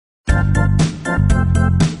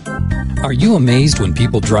Are you amazed when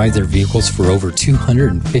people drive their vehicles for over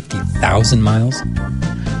 250,000 miles?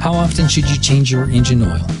 How often should you change your engine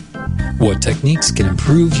oil? What techniques can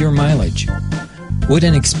improve your mileage? Would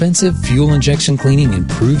an expensive fuel injection cleaning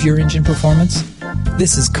improve your engine performance?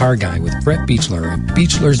 This is Car Guy with Brett Beechler of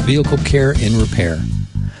Beechler's Vehicle Care and Repair.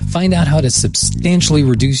 Find out how to substantially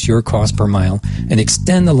reduce your cost per mile and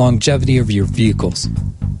extend the longevity of your vehicles.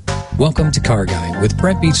 Welcome to Car Guy with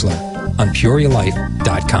Brett Beechler on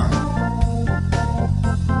PeoriaLife.com.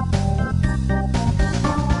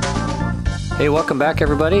 Hey, welcome back,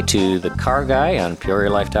 everybody, to the Car Guy on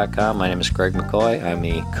PeoriaLife.com. My name is Greg McCoy. I'm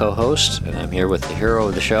the co-host, and I'm here with the hero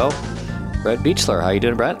of the show, Brett Beechler. How you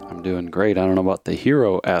doing, Brett? I'm doing great. I don't know about the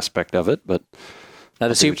hero aspect of it, but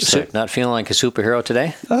not feeling like a superhero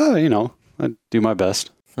today? I do my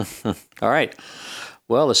best. All right.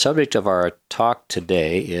 Well, the subject of our talk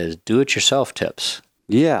today is do-it-yourself tips.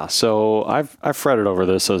 Yeah. So I've fretted over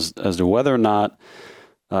this as to whether or not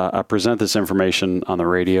I present this information on the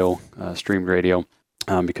radio, streamed radio,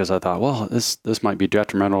 because I thought, well, this might be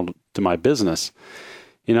detrimental to my business.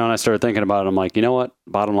 And I started thinking about it. I'm like, you know what?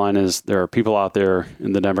 Bottom line is there are people out there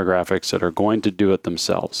in the demographics that are going to do it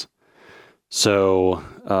themselves. So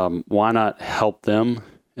why not help them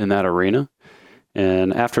in that arena?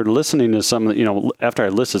 And after listening to after I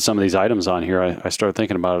listed some of these items on here, I started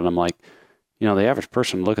thinking about it. And I'm like, the average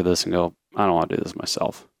person would look at this and go, I don't want to do this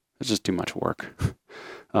myself. It's just too much work.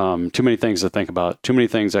 Too many things to think about, too many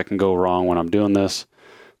things that can go wrong when I'm doing this.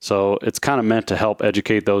 So it's kind of meant to help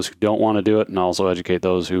educate those who don't want to do it and also educate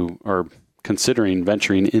those who are considering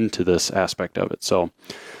venturing into this aspect of it. So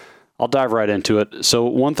I'll dive right into it. So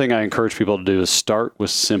one thing I encourage people to do is start with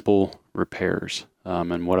simple repairs.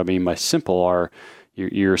 And what I mean by simple are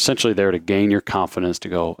you're essentially there to gain your confidence to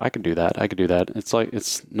go, I can do that. I could do that.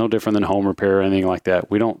 It's no different than home repair or anything like that.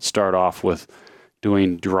 We don't start off with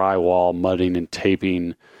doing drywall, mudding, and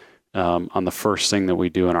taping on the first thing that we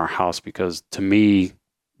do in our house, because to me,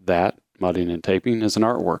 that mudding and taping is an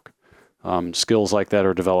artwork. Skills like that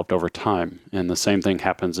are developed over time, and the same thing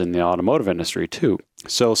happens in the automotive industry too.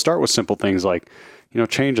 So start with simple things like,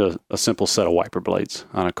 change a simple set of wiper blades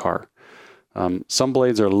on a car. Some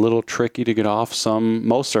blades are a little tricky to get off.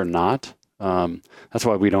 Most are not. That's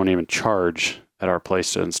why we don't even charge at our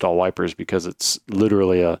place to install wipers, because it's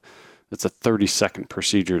literally it's a 30-second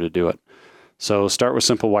procedure to do it. So start with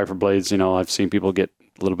simple wiper blades. I've seen people get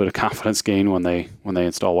a little bit of confidence gain when they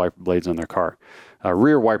install wiper blades on their car.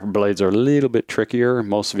 Rear wiper blades are a little bit trickier.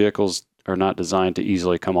 Most vehicles are not designed to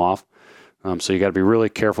easily come off. So you got to be really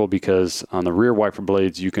careful, because on the rear wiper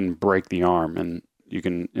blades, you can break the arm and you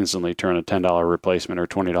can instantly turn a $10 replacement or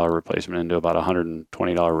 $20 replacement into about a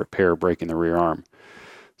 $120 repair, breaking the rear arm.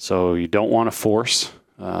 So you don't want to force.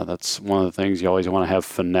 That's one of the things. You always want to have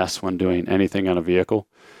finesse when doing anything on a vehicle.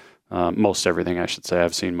 Most everything, I should say.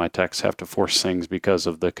 I've seen my techs have to force things because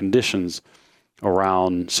of the conditions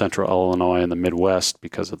around central Illinois and the Midwest,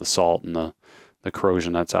 because of the salt and the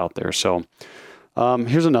corrosion that's out there. So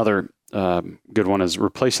here's another good one, is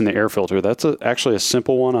replacing the air filter. That's actually a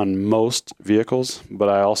simple one on most vehicles, but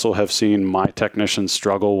I also have seen my technicians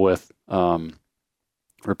struggle with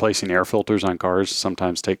replacing air filters on cars.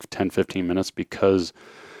 Sometimes take 10-15 minutes because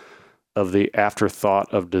of the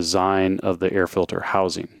afterthought of design of the air filter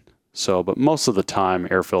housing. So, but most of the time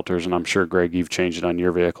air filters, and I'm sure, Greg, you've changed it on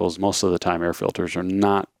your vehicles, most of the time air filters are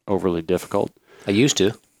not overly difficult. I used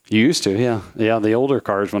to. You used to, yeah. Yeah, the older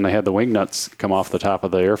cars, when they had the wing nuts come off the top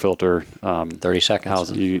of the air filter. 30 seconds.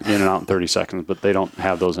 Housing, you in and out in 30 seconds, but they don't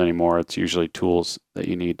have those anymore. It's usually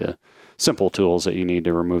simple tools that you need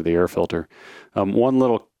to remove the air filter. One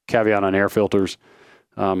little caveat on air filters,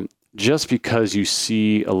 just because you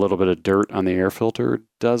see a little bit of dirt on the air filter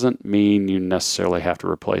doesn't mean you necessarily have to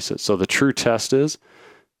replace it. So the true test is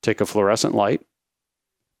take a fluorescent light,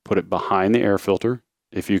 put it behind the air filter.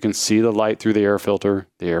 If you can see the light through the air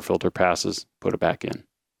filter passes, put it back in. Does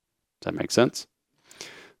that make sense?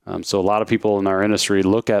 So a lot of people in our industry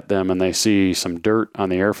look at them and they see some dirt on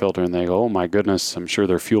the air filter and they go, oh my goodness, I'm sure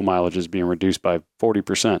their fuel mileage is being reduced by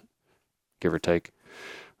 40%, give or take.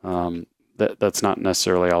 That's not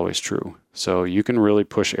necessarily always true. So you can really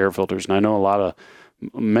push air filters. And I know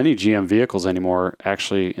many GM vehicles anymore,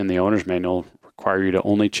 actually in the owner's manual, require you to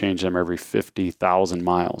only change them every 50,000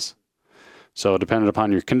 miles. So depending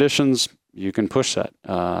upon your conditions, you can push that.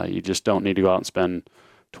 You just don't need to go out and spend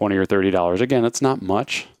 $20 or $30. Again, it's not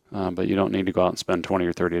much, but you don't need to go out and spend $20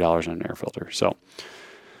 or $30 on an air filter. So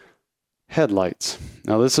headlights.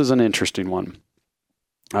 Now this is an interesting one.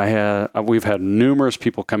 We've had numerous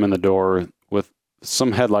people come in the door with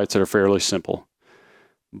some headlights that are fairly simple.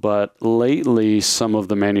 But lately, some of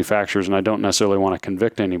the manufacturers, and I don't necessarily want to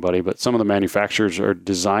convict anybody, but some of the manufacturers are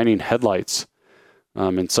designing headlights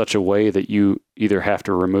in such a way that you either have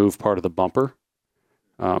to remove part of the bumper,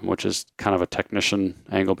 which is kind of a technician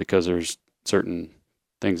angle because there's certain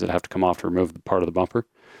things that have to come off to remove the part of the bumper.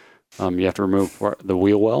 You have to remove the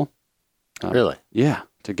wheel well. Really? Yeah,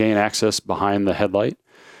 to gain access behind the headlight.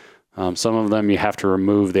 Some of them you have to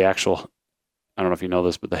remove the actual, I don't know if you know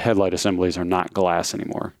this, but the headlight assemblies are not glass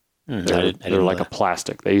anymore. They're like a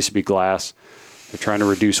plastic. They used to be glass. They're trying to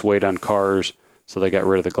reduce weight on cars, so they got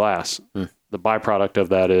rid of the glass. The byproduct of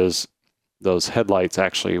that is those headlights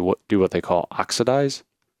actually do what they call oxidize.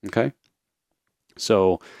 Okay?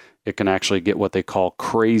 So it can actually get what they call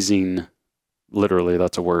crazing, literally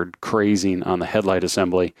that's a word, crazing on the headlight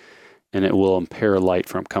assembly, and it will impair light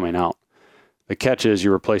from coming out. The catch is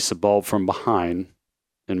you replace the bulb from behind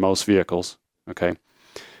in most vehicles, okay?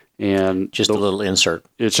 And just a little insert.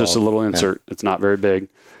 It's just a little insert. Yeah. It's not very big.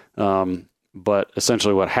 But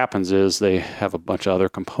essentially what happens is they have a bunch of other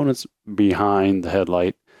components behind the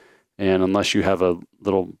headlight. And unless you have a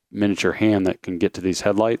little miniature hand that can get to these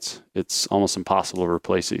headlights, it's almost impossible to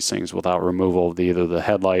replace these things without removal of either the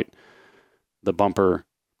headlight, the bumper,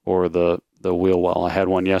 or the wheel well. I had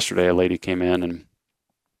one yesterday. A lady came in and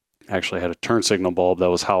actually had a turn signal bulb that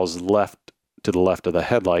was housed to the left of the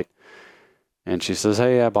headlight. And she says,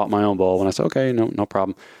 "Hey, I bought my own bulb." And I said, "Okay, no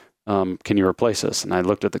problem. Can you replace this?" And I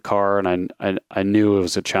looked at the car and I knew it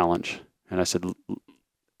was a challenge. And I said,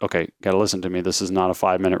 "Okay, got to listen to me. This is not a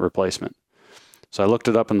 5-minute replacement." So I looked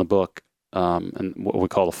it up in the book, and what we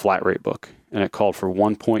call the flat rate book, and it called for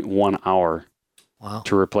 1.1 hour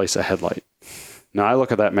to replace a headlight. Now I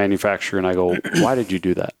look at that manufacturer and I go, "Why did you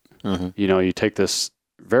do that?" Mm-hmm. You know, you take this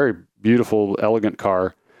very beautiful, elegant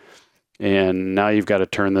car, and now you've got to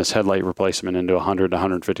turn this headlight replacement into $100 to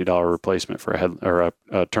 $150 replacement for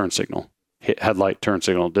a turn signal. Headlight, turn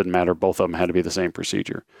signal, didn't matter. Both of them had to be the same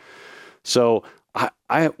procedure. So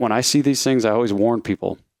I when I see these things, I always warn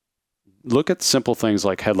people, look at simple things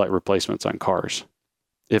like headlight replacements on cars.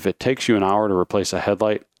 If it takes you an hour to replace a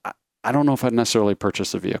headlight, I don't know if I'd necessarily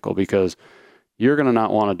purchase the vehicle because you're going to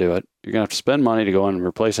not want to do it. You're going to have to spend money to go in and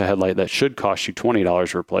replace a headlight that should cost you $20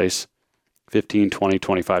 to replace, $15, $20,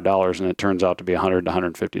 $25, and it turns out to be $100 to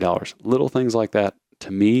 $150. Little things like that, to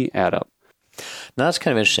me, add up. Now, that's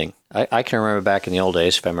kind of interesting. I can remember back in the old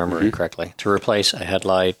days, if I remember it correctly, to replace a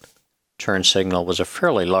headlight, turn signal was a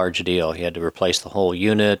fairly large deal. You had to replace the whole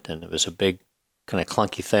unit, and it was a big kind of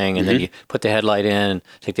clunky thing. And then you put the headlight in,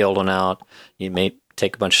 take the old one out, you may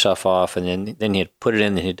take a bunch of stuff off, and then you'd put it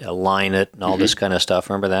in, and you'd align it, and all this kind of stuff.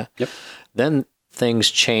 Remember that? Yep. Then things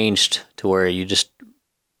changed to where you just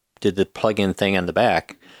did the plug-in thing on the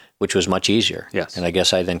back, which was much easier. Yes. And I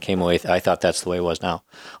guess I then came away, I thought that's the way it was now.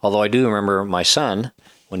 Although I do remember my son,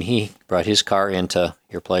 when he brought his car into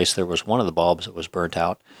your place, there was one of the bulbs that was burnt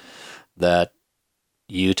out that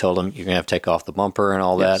you told him you're going to have to take off the bumper and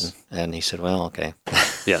all that. And he said, "Well, okay."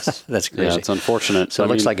 Yes. That's crazy. Yeah, it's unfortunate. So it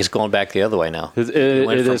looks like it's going back the other way now. It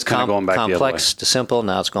is kind of going back the other way. Complex to simple,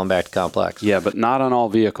 now it's going back to complex. Yeah, but not on all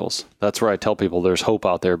vehicles. That's where I tell people there's hope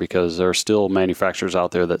out there because there are still manufacturers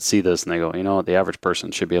out there that see this and they go, you know what, the average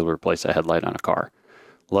person should be able to replace a headlight on a car.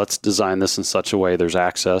 Let's design this in such a way there's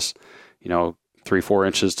access, 3-4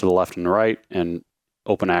 inches to the left and the right and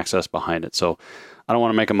open access behind it. So I don't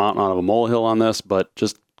want to make a mountain out of a molehill on this, but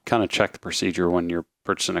just kind of check the procedure when you're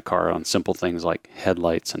purchasing a car on simple things like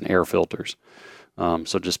headlights and air filters.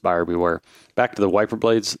 So just buyer beware. Back to the wiper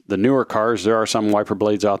blades. The newer cars, there are some wiper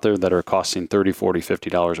blades out there that are costing $30, $40,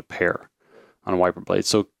 $50 a pair on a wiper blade.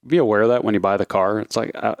 So be aware of that when you buy the car. It's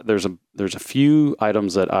like there's a few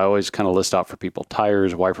items that I always kind of list out for people: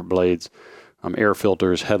 tires, wiper blades, air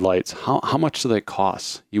filters, headlights. How much do they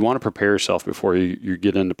cost? You want to prepare yourself before you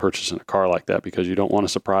get into purchasing a car like that because you don't want a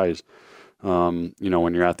surprise. When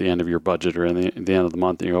you're at the end of your budget or at the end of the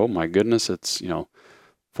month, and you go, "Oh my goodness, it's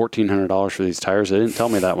 $1,400 for these tires." They didn't tell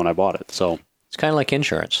me that when I bought it. So it's kind of like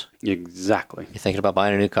insurance. Exactly. You're thinking about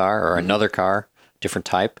buying a new car or another car, different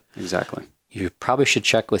type. Exactly. You probably should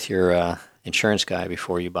check with your insurance guy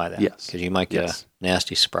before you buy that. Yes. Because you might get a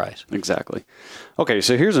nasty surprise. Exactly. Okay,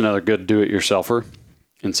 so here's another good do-it-yourselfer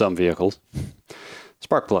in some vehicles: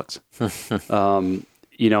 spark plugs.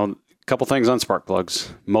 Couple things on spark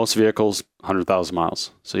plugs. Most vehicles, 100,000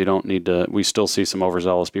 miles. So you don't need to, we still see some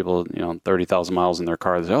overzealous people, 30,000 miles in their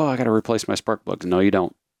car. They say, "Oh, I got to replace my spark plugs." No, you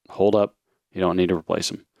don't. Hold up. You don't need to replace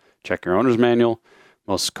them. Check your owner's manual.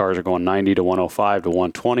 Most cars are going 90 to 105 to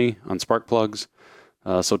 120 on spark plugs.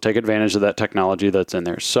 So take advantage of that technology that's in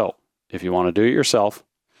there. So if you want to do it yourself,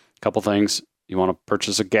 a couple things. You want to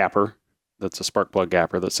purchase a gapper. that's a spark plug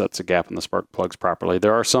gapper that sets a gap in the spark plugs properly.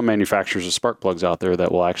 There are some manufacturers of spark plugs out there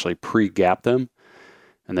that will actually pre-gap them,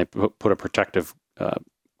 and they put a protective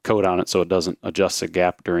coat on it so it doesn't adjust the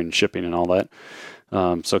gap during shipping and all that.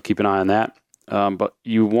 So keep an eye on that. But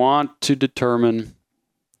you want to determine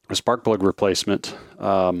a spark plug replacement,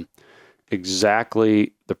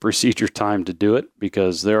 exactly the procedure time to do it,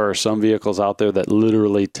 because there are some vehicles out there that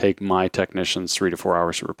literally take my technicians 3 to 4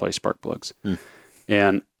 hours to replace spark plugs.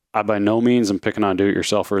 And I by no means am picking on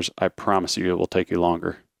do-it-yourselfers. I promise you it will take you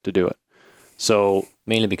longer to do it. So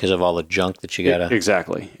mainly because of all the junk that you gotta...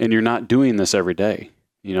 Exactly. And you're not doing this every day.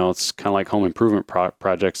 You know, it's kind of like home improvement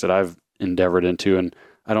projects that I've endeavored into, and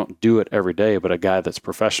I don't do it every day, but a guy that's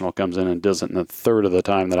professional comes in and does it in a third of the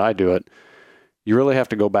time that I do it. You really have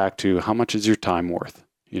to go back to how much is your time worth?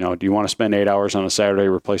 You know, do you want to spend 8 hours on a Saturday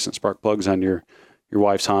replacing spark plugs on your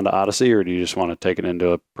wife's Honda Odyssey, or do you just want to take it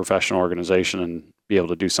into a professional organization and be able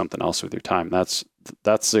to do something else with your time? That's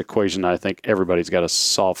the equation I think everybody's got to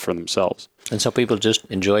solve for themselves. And some people just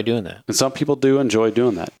enjoy doing that. And some people do enjoy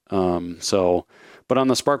doing that. But on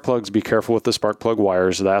the spark plugs, be careful with the spark plug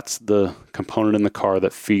wires. That's the component in the car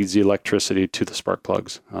that feeds the electricity to the spark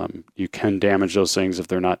plugs. You can damage those things if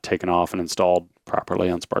they're not taken off and installed properly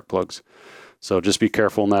on spark plugs. So just be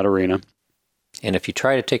careful in that arena. And if you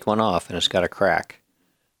try to take one off and it's got a crack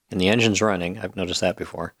and the engine's running, I've noticed that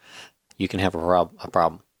before, you can have a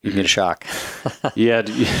problem. You can get a shock. Yeah,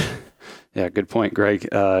 good point, Greg.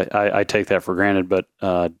 I take that for granted, but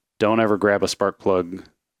don't ever grab a spark plug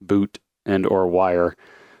boot and or wire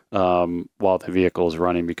while the vehicle is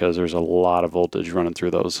running, because there's a lot of voltage running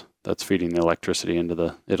through those. That's feeding the electricity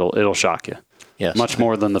into it'll shock you. Yes. Much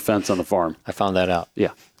more than the fence on the farm. I found that out.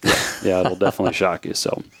 Yeah, it'll definitely shock you.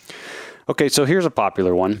 So, okay, so here's a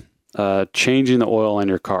popular one. Changing the oil in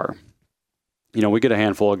your car. You know, we get a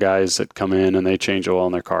handful of guys that come in and they change oil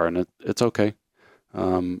in their car, and it's okay.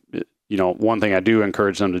 You know, one thing I do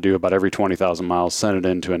encourage them to do about every 20,000 miles, send it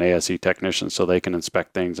in to an ASE technician so they can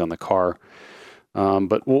inspect things on the car.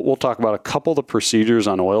 But we'll talk about a couple of the procedures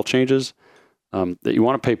on oil changes that you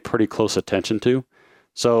want to pay pretty close attention to.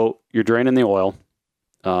 So you're draining the oil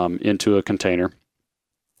into a container,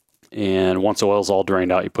 and once the oil's all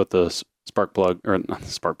drained out, you put the spark plug, or not the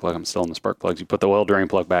spark plug, I'm still in the spark plugs, you put the oil drain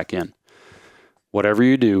plug back in. Whatever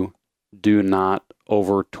you do, do not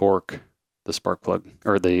over torque the spark plug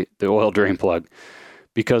or the oil drain plug,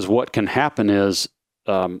 because what can happen is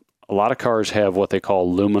a lot of cars have what they call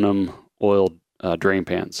aluminum oil drain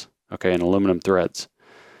pans, okay, and aluminum threads.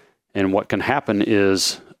 And what can happen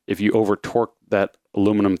is if you over torque that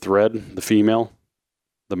aluminum thread,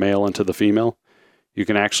 the male into the female, you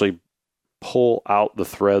can actually pull out the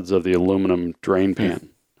threads of the aluminum drain pan.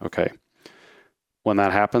 Okay. When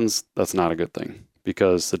that happens, that's not a good thing,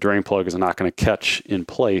 because the drain plug is not going to catch in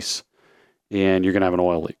place and you're going to have an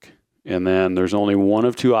oil leak. And then there's only one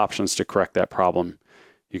of two options to correct that problem.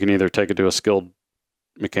 You can either take it to a skilled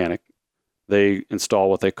mechanic. They install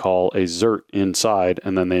what they call a zert inside,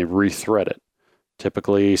 and then they rethread it.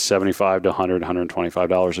 Typically $75 to $100,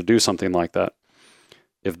 $125 to do something like that.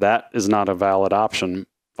 If that is not a viable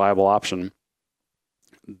option,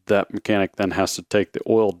 that mechanic then has to take the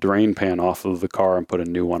oil drain pan off of the car and put a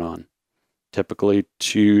new one on. Typically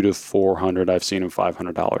 $200 to $400. I've seen them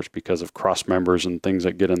 $500 because of cross members and things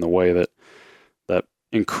that get in the way that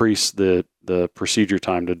increase the procedure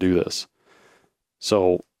time to do this.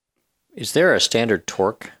 So, is there a standard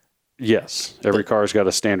torque? Yes, every car's got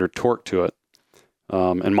a standard torque to it.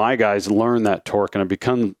 And my guys learn that torque, and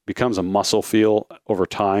it becomes a muscle feel over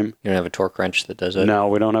time. You don't have a torque wrench that does it? No,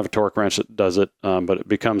 we don't have a torque wrench that does it, but it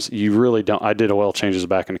becomes, you really don't. I did oil changes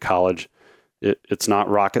back in college. It's not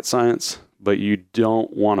rocket science, but you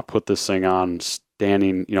don't want to put this thing on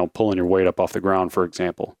standing, pulling your weight up off the ground, for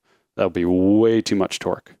example. That would be way too much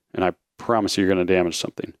torque, and I promise you're going to damage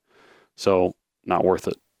something. So not worth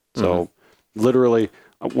it. So literally,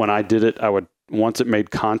 when I did it, once it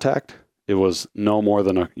made contact, it was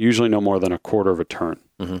usually no more than a quarter of a turn.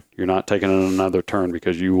 Mm-hmm. You're not taking it another turn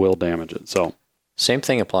because you will damage it. So, same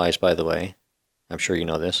thing applies, by the way. I'm sure you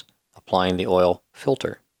know this. Applying the oil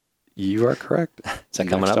filter. You are correct. Is that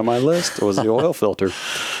coming Next up? on my list was the oil filter.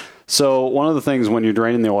 So one of the things when you're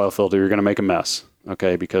draining the oil filter, you're going to make a mess,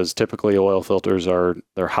 okay? Because typically oil filters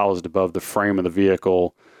they're housed above the frame of the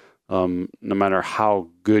vehicle. No matter how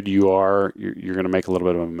good you are, you're going to make a little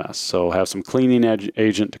bit of a mess. So have some cleaning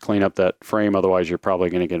agent to clean up that frame. Otherwise, you're probably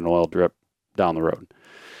going to get an oil drip down the road.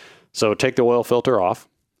 So take the oil filter off.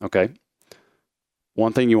 Okay.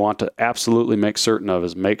 One thing you want to absolutely make certain of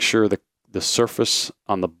is make sure the surface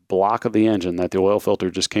on the block of the engine that the oil filter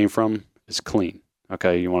just came from is clean.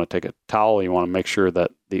 Okay. You want to take a towel. You want to make sure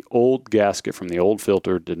that the old gasket from the old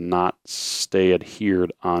filter did not stay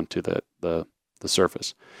adhered onto the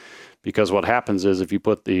surface. Because what happens is if you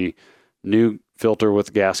put the new filter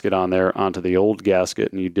with gasket on there onto the old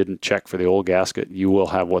gasket and you didn't check for the old gasket, you will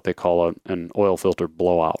have what they call an oil filter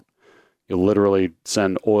blowout. You'll literally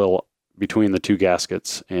send oil between the two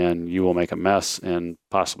gaskets and you will make a mess and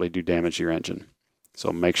possibly do damage to your engine.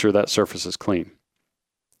 So make sure that surface is clean.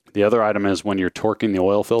 The other item is when you're torquing the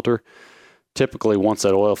oil filter, typically once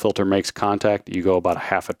that oil filter makes contact, you go about a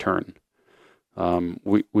half a turn.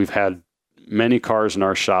 We've had many cars in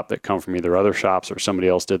our shop that come from either other shops or somebody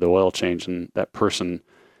else did the oil change, and that person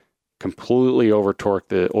completely over torqued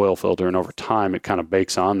the oil filter, and over time it kind of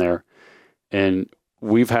bakes on there. And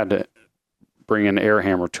we've had to bring in air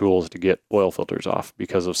hammer tools to get oil filters off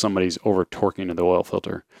because of somebody's over torquing of the oil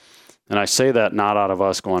filter. And I say that not out of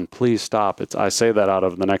us going, please stop. I say that out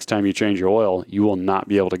of the next time you change your oil, you will not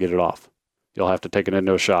be able to get it off. You'll have to take it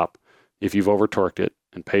into a shop if you've over torqued it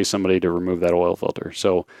and pay somebody to remove that oil filter.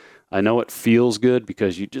 So I know it feels good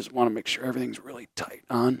because you just want to make sure everything's really tight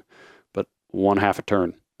on, but 1/2 a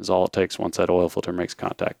turn is all it takes once that oil filter makes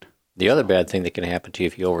contact. The other bad thing that can happen to you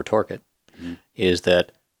if you over torque it is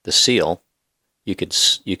that the seal, you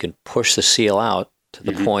can push the seal out to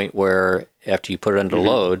the point where after you put it under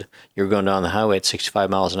load, you're going down the highway at 65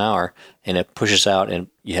 miles an hour and it pushes out and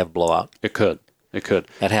you have a blowout. It could.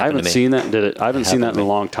 That happened to me. I haven't seen that in a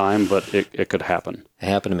long time, but it could happen. It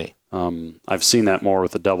happened to me. I've seen that more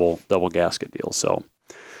with the double gasket deal. So,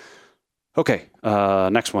 okay,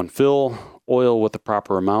 next one. Fill oil with the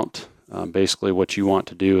proper amount. Basically, what you want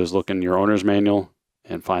to do is look in your owner's manual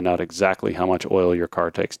and find out exactly how much oil your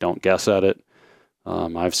car takes. Don't guess at it.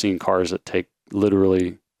 I've seen cars that take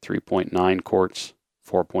literally 3.9 quarts,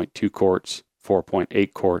 4.2 quarts,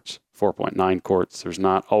 4.8 quarts, 4.9 quarts. There's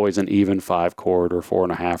not always an even 5 quart or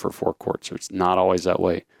 4.5 or 4 quarts. It's not always that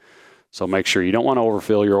way. So make sure you don't want to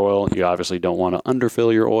overfill your oil. You obviously don't want to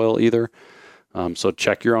underfill your oil either. So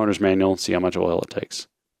check your owner's manual and see how much oil it takes.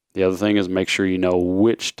 The other thing is make sure you know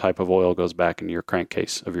which type of oil goes back into your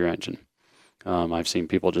crankcase of your engine. I've seen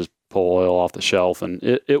people just pull oil off the shelf and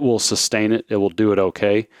it will sustain it. It will do it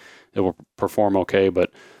okay. It will perform okay.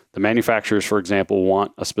 But the manufacturers, for example,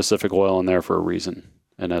 want a specific oil in there for a reason.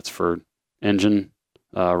 And that's for engine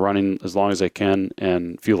running as long as they can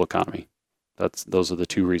and fuel economy. Those are the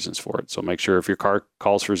two reasons for it. So make sure if your car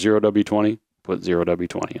calls for 0W20, put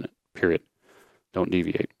 0W20 in it, period. Don't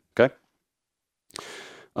deviate, okay?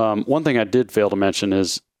 One thing I did fail to mention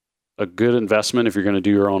is a good investment if you're going to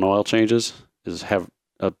do your own oil changes is have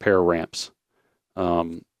a pair of ramps.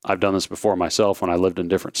 I've done this before myself when I lived in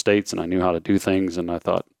different states and I knew how to do things and I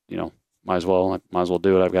thought, might as well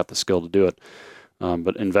do it. I've got the skill to do it.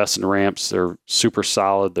 But invest in ramps. They're super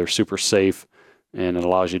solid. They're super safe. And it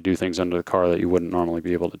allows you to do things under the car that you wouldn't normally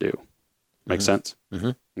be able to do. Make sense?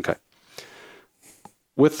 Mm-hmm. Okay.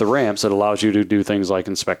 With the ramps, it allows you to do things like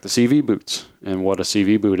inspect the CV boots. And what a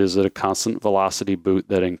CV boot is, a constant velocity boot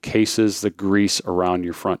that encases the grease around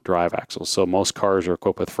your front drive axles. So most cars are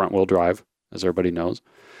equipped with front wheel drive, as everybody knows.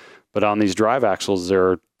 But on these drive axles, there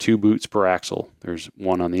are 2 boots per axle. There's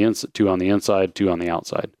one on the inside, 2 on the inside, 2 on the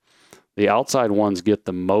outside. The outside ones get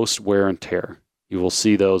the most wear and tear. You will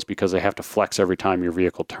see those because they have to flex every time your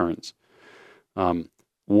vehicle turns.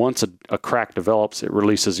 Once a crack develops, it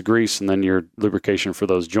releases grease, and then your lubrication for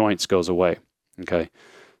those joints goes away. Okay,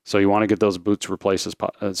 so you want to get those boots replaced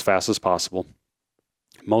as fast as possible.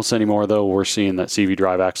 Most anymore, though, we're seeing that CV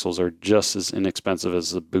drive axles are just as inexpensive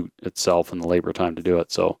as the boot itself and the labor time to do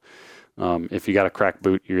it. So if you got a cracked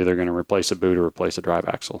boot, you're either going to replace a boot or replace a drive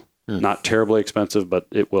axle. Not terribly expensive, but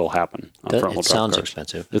it will happen on front-wheel drive cars. It sounds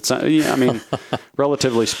expensive.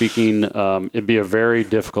 Relatively speaking, it'd be a very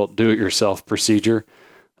difficult do-it-yourself procedure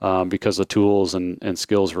because of tools and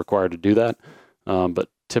skills required to do that. But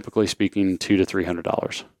typically speaking, $200 to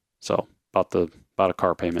 $300. So about a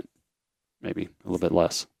car payment, maybe a little bit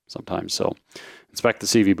less sometimes. So inspect the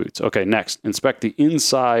CV boots. Okay, next, inspect the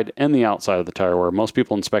inside and the outside of the tire wear. Most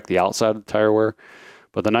people inspect the outside of the tire wear,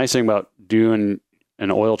 but the nice thing about doing an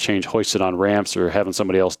oil change hoisted on ramps or having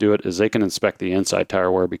somebody else do it is they can inspect the inside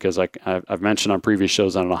tire wear because like I've mentioned on previous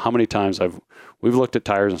shows, I don't know how many times we've looked at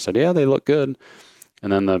tires and said, yeah, they look good.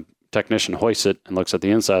 And then the technician hoists it and looks at the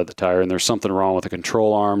inside of the tire and there's something wrong with the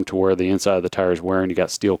control arm to where the inside of the tire is wearing. You got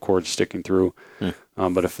steel cords sticking through.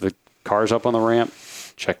 But if the car's up on the ramp,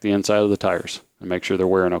 check the inside of the tires and make sure they're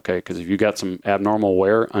wearing okay. Because if you got some abnormal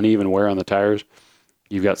wear, uneven wear on the tires,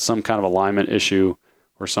 you've got some kind of alignment issue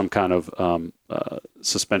or some kind of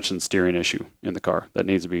suspension steering issue in the car that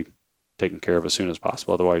needs to be taken care of as soon as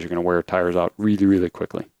possible. Otherwise, you're going to wear tires out really, really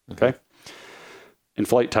quickly. Okay?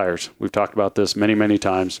 inflate tires. We've talked about this many, many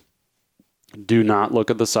times. Do not look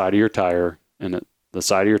at the side of your tire, and the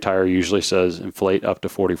side of your tire usually says inflate up to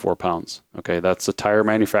 44 pounds. Okay, that's the tire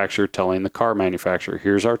manufacturer telling the car manufacturer,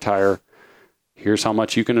 here's our tire. Here's how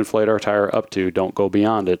much you can inflate our tire up to. Don't go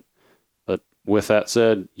beyond it. But with that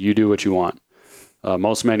said, you do what you want.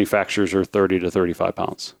 Most manufacturers are 30 to 35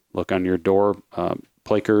 pounds. Look on your door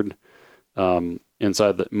placard.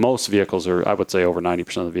 Inside most vehicles are, I would say over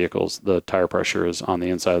 90% of the vehicles, the tire pressure is on the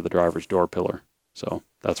inside of the driver's door pillar. So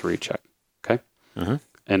that's where you check. Okay. Mm-hmm.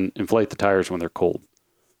 And inflate the tires when they're cold.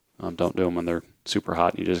 Don't do them when they're super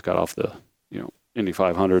hot. You just got off the, Indy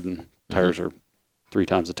 500 and tires are 3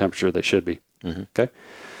 times the temperature they should be. Mm-hmm. Okay.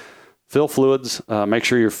 Fill fluids. Make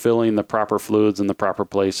sure you're filling the proper fluids in the proper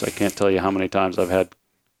place. I can't tell you how many times I've had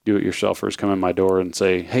do-it-yourselfers come in my door and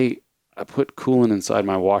say, hey, I put coolant inside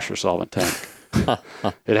my washer solvent tank.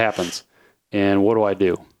 It happens. And what do I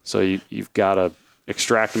do? So you've got to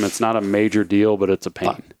extract them. It's not a major deal, but it's a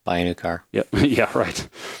pain. Buy a new car. Yep. Yeah, right.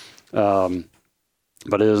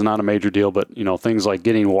 But it is not a major deal. But, things like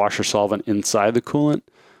getting washer solvent inside the coolant,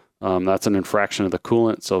 that's an infraction of the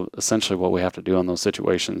coolant. So essentially what we have to do in those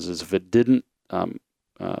situations is if it didn't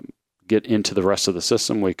get into the rest of the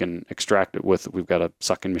system, we can extract it we've got a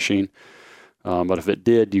sucking machine. But if it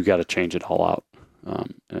did, you got to change it all out.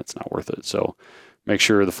 And it's not worth it. So make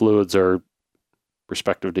sure the fluids are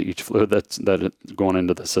respective to each fluid that's going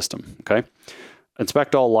into the system. Okay.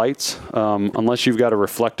 Inspect all lights. Unless you've got a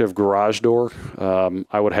reflective garage door,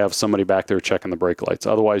 I would have somebody back there checking the brake lights.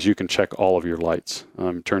 Otherwise, you can check all of your lights.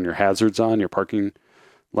 Turn your hazards on, your parking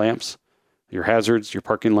lamps, your hazards, your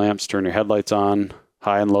parking lamps, turn your headlights on,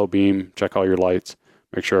 high and low beam, check all your lights,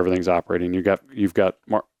 make sure everything's operating. You've got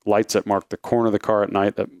lights that mark the corner of the car at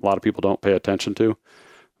night that a lot of people don't pay attention to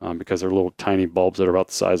because they're little tiny bulbs that are about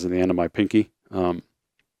the size of the end of my pinky.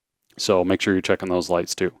 So make sure you're checking those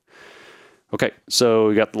lights too. Okay, so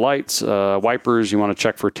you got the lights, wipers. You want to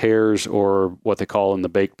check for tears or what they call in the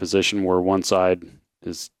baked position, where one side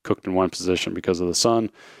is cooked in one position because of the sun.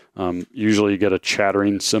 Usually you get a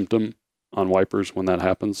chattering symptom on wipers when that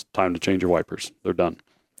happens. Time to change your wipers. They're done.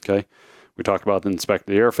 Okay, we talked about inspect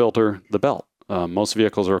the air filter, the belt. Most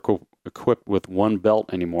vehicles are equipped with one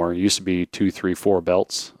belt anymore. It used to be 2, 3, 4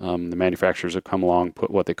 belts. The manufacturers have come along,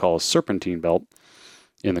 put what they call a serpentine belt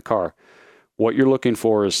in the car. What you're looking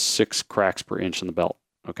for is 6 cracks per inch in the belt.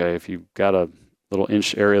 Okay, if you've got a little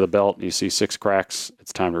inch area of the belt and you see 6 cracks,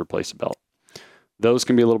 it's time to replace the belt. Those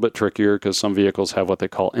can be a little bit trickier because some vehicles have what they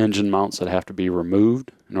call engine mounts that have to be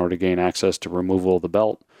removed in order to gain access to removal of the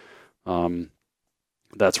belt.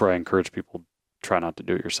 That's where I encourage people try not to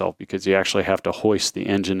do it yourself, because you actually have to hoist the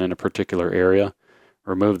engine in a particular area,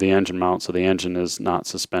 remove the engine mount so the engine is not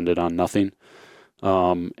suspended on nothing,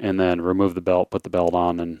 and then remove the belt, put the belt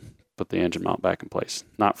on, and put the engine mount back in place.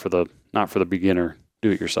 Not for the beginner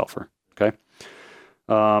do-it-yourselfer. Okay.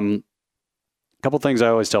 Couple things I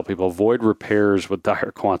always tell people: avoid repairs with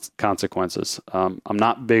dire consequences. I'm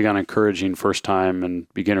not big on encouraging first-time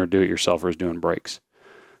and beginner do-it-yourselfers doing brakes.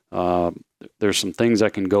 There's some things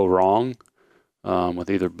that can go wrong with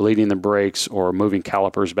either bleeding the brakes or moving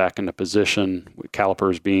calipers back into position, with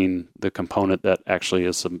calipers being the component that actually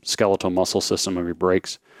is the skeletal muscle system of your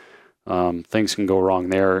brakes. Things can go wrong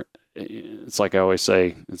there. It's like I always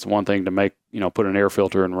say, it's one thing to put an air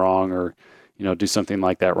filter in wrong or, do something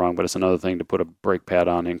like that wrong, but it's another thing to put a brake pad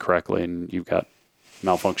on incorrectly and you've got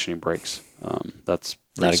malfunctioning brakes. That's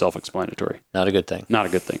pretty self-explanatory. Not a good thing. Not a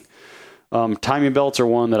good thing. Timing belts are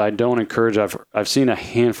one that I don't encourage. I've seen a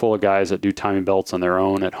handful of guys that do timing belts on their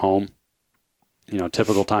own at home.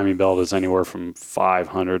 Typical timing belt is anywhere from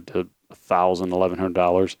 $500 to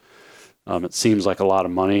 $1,000, $1,100. It seems like a lot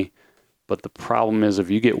of money, but the problem is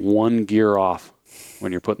if you get one gear off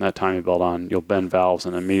when you're putting that timing belt on, you'll bend valves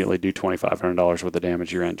and immediately do $2,500 worth of damage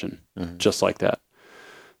to your engine, just like that.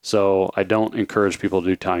 So I don't encourage people to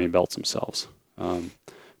do timing belts themselves.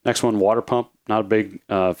 Next one, water pump. Not a big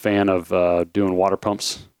fan of doing water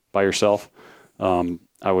pumps by yourself.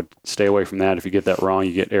 I would stay away from that. If you get that wrong,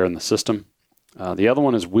 you get air in the system. The other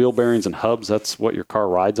one is wheel bearings and hubs. That's what your car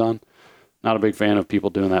rides on. Not a big fan of people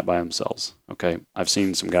doing that by themselves. Okay, I've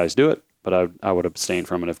seen some guys do it, but I would abstain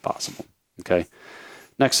from it if possible. Okay.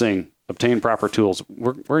 Next thing, obtain proper tools.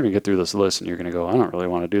 We're going to get through this list and you're going to go, I don't really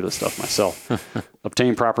want to do this stuff myself.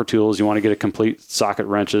 Obtain proper tools. You want to get a complete socket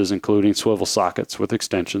wrenches, including swivel sockets with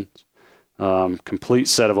extensions. Complete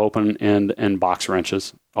set of open end and box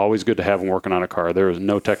wrenches. Always good to have them working on a car. There is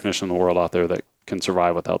no technician in the world out there that can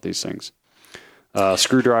survive without these things.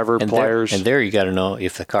 Screwdriver, pliers. There you got to know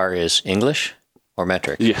if the car is English or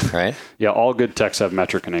metric, right? Yeah, all good techs have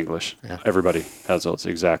metric and English. Yeah. Everybody has those,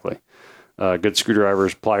 exactly. good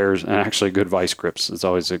screwdrivers, pliers, and actually good vice grips. It's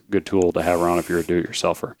always a good tool to have around if you're a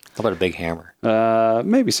do-it-yourselfer. How about a big hammer?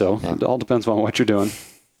 Maybe so. Yeah. It all depends on what you're doing.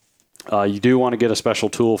 You do want to get a special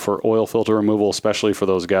tool for oil filter removal, especially for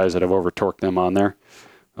those guys that have over-torqued them on there.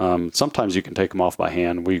 Sometimes you can take them off by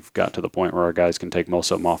hand. We've got to the point where our guys can take most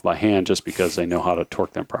of them off by hand just because they know how to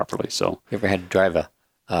torque them properly. So, you ever had to drive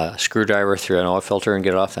a screwdriver through an oil filter and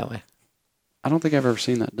get it off that way? I don't think I've ever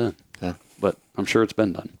seen that done, yeah. But I'm sure it's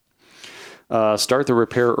been done. Start the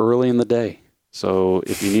repair early in the day. So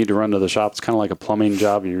if you need to run to the shop, it's kind of like a plumbing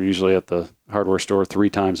job. You're usually at the hardware store 3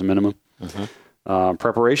 times a minimum. Mm-hmm.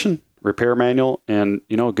 Preparation, repair manual, and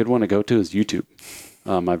a good one to go to is YouTube.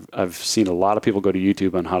 I've seen a lot of people go to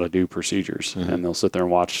YouTube on how to do procedures, mm-hmm. and they'll sit there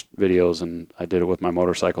and watch videos. And I did it with my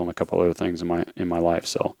motorcycle and a couple other things in my life.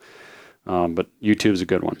 So, but YouTube's a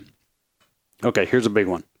good one. Okay, here's a big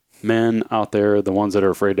one. Men out there, the ones that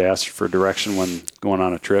are afraid to ask for direction when going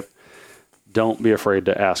on a trip, don't be afraid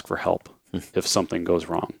to ask for help if something goes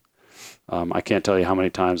wrong. I can't tell you how many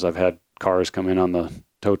times I've had cars come in on the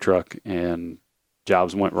tow truck and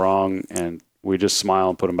jobs went wrong, and we just smile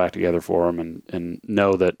and put them back together for them and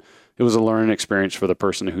know that it was a learning experience for the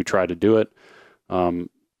person who tried to do it.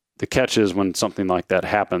 The catch is when something like that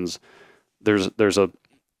happens, there's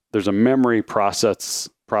a memory process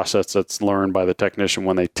that's learned by the technician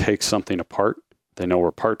when they take something apart. They know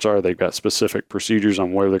where parts are. They've got specific procedures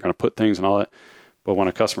on where they're going to put things and all that. But when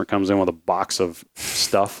a customer comes in with a box of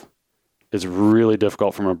stuff, it's really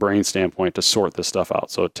difficult from a brain standpoint to sort this stuff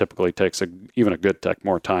out. So it typically takes even a good tech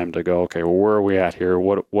more time to go, okay, well, where are we at here?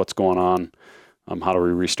 What's going on? How do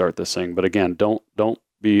we restart this thing? But again, don't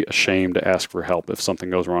be ashamed to ask for help if something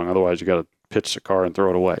goes wrong. Otherwise, you got to pitch the car and throw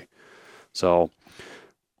it away. So,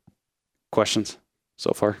 questions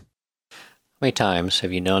so far? How many times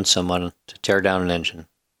have you known someone to tear down an engine,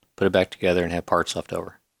 put it back together, and have parts left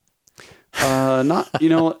over? Not,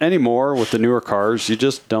 anymore with the newer cars. You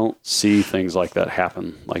just don't see things like that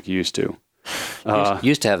happen like you used to.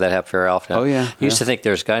 Used to have that happen very often. Oh, yeah. Used to think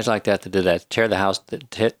there's guys like that did that. Tear the house,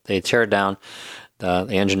 they tear it down, the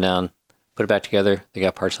engine down, put it back together, they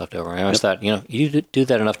got parts left over. I always thought, you do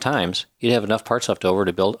that enough times, you'd have enough parts left over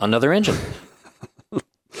to build another engine.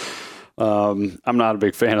 I'm not a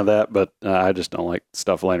big fan of that, but I just don't like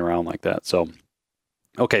stuff laying around like that. So,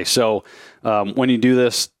 okay. So, when you do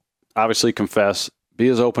this, obviously confess, be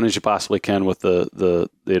as open as you possibly can with the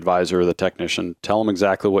advisor or the technician. Tell them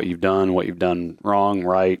exactly what you've done wrong,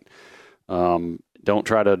 right. Don't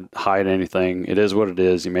try to hide anything. It is what it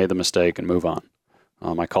is. You made the mistake and move on.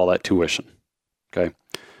 I call that tuition. Okay.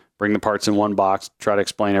 Bring the parts in one box, try to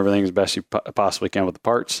explain everything as best you possibly can with the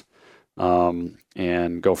parts,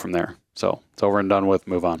 and go from there. So it's over and done with,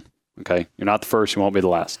 move on. Okay. You're not the first. You won't be the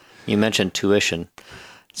last. You mentioned tuition.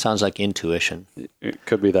 It sounds like intuition. It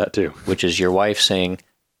could be that too. Which is your wife saying,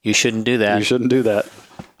 you shouldn't do that. You shouldn't do that.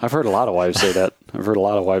 I've heard a lot of wives say that. I've heard a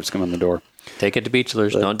lot of wives come in the door. Take it to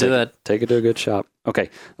Beechlers. Don't do that. Take it to a good shop. Okay.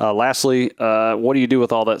 Lastly, what do you do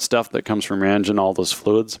with all that stuff that comes from your engine, all those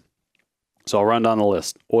fluids? So I'll run down the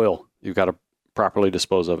list. Oil, you've got to properly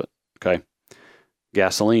dispose of it. Okay.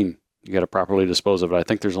 Gasoline, you got to properly dispose of it. I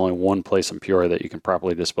think there's only one place in Peoria that you can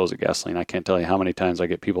properly dispose of gasoline. I can't tell you how many times I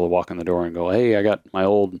get people who walk in the door and go, hey, I got my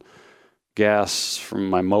old gas from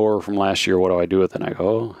my mower from last year. What do I do with it? And I go,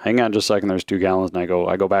 oh, hang on just a second. There's 2 gallons. And I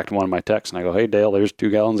go back to one of my techs and I go, hey, Dale, there's 2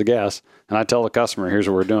 gallons of gas. And I tell the customer, here's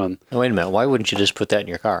what we're doing. Now, wait a minute. Why wouldn't you just put that in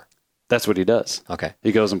your car? That's what he does. Okay.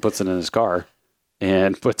 He goes and puts it in his car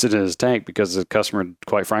and puts it in his tank because the customer,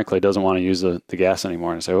 quite frankly, doesn't want to use the gas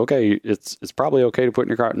anymore. And I say, okay, it's probably okay to put in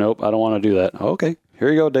your car. Nope, I don't want to do that. Okay,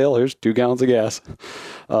 here you go, Dale. Here's 2 gallons of gas.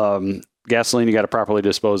 Gasoline, you got to properly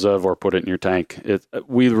dispose of or put it in your tank.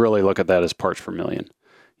 We really look at that as parts per million.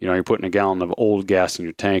 You're putting a gallon of old gas in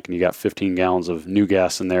your tank and you got 15 gallons of new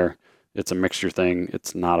gas in there. It's a mixture thing.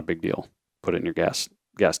 It's not a big deal. Put it in your gas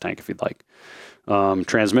tank if you'd like.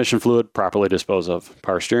 Transmission fluid, properly dispose of.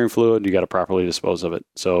 Power steering fluid, you got to properly dispose of it.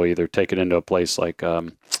 So either take it into a place like,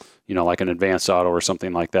 like an Advanced Auto or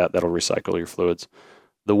something like that, that'll recycle your fluids.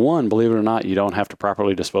 The one, believe it or not, you don't have to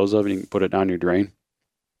properly dispose of, and you can put it down your drain,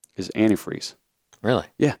 is antifreeze. Really?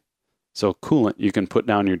 Yeah. So coolant, you can put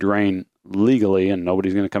down your drain legally, and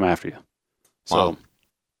nobody's going to come after you. So wow.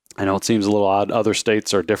 I know it seems a little odd. Other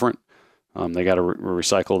states are different. They got to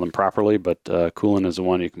recycle them properly, but coolant is the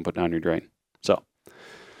one you can put down your drain. So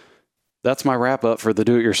that's my wrap up for the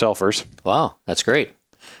do-it-yourselfers. Wow, that's great.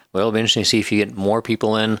 Well, it'll be interesting to see if you get more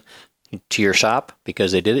people in to your shop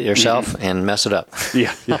because they did it yourself and mess it up.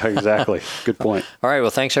 Yeah, exactly. Good point. All right,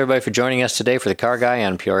 well, thanks everybody for joining us today for The Car Guy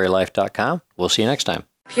on PeoriaLife.com. We'll see you next time.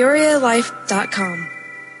 PeoriaLife.com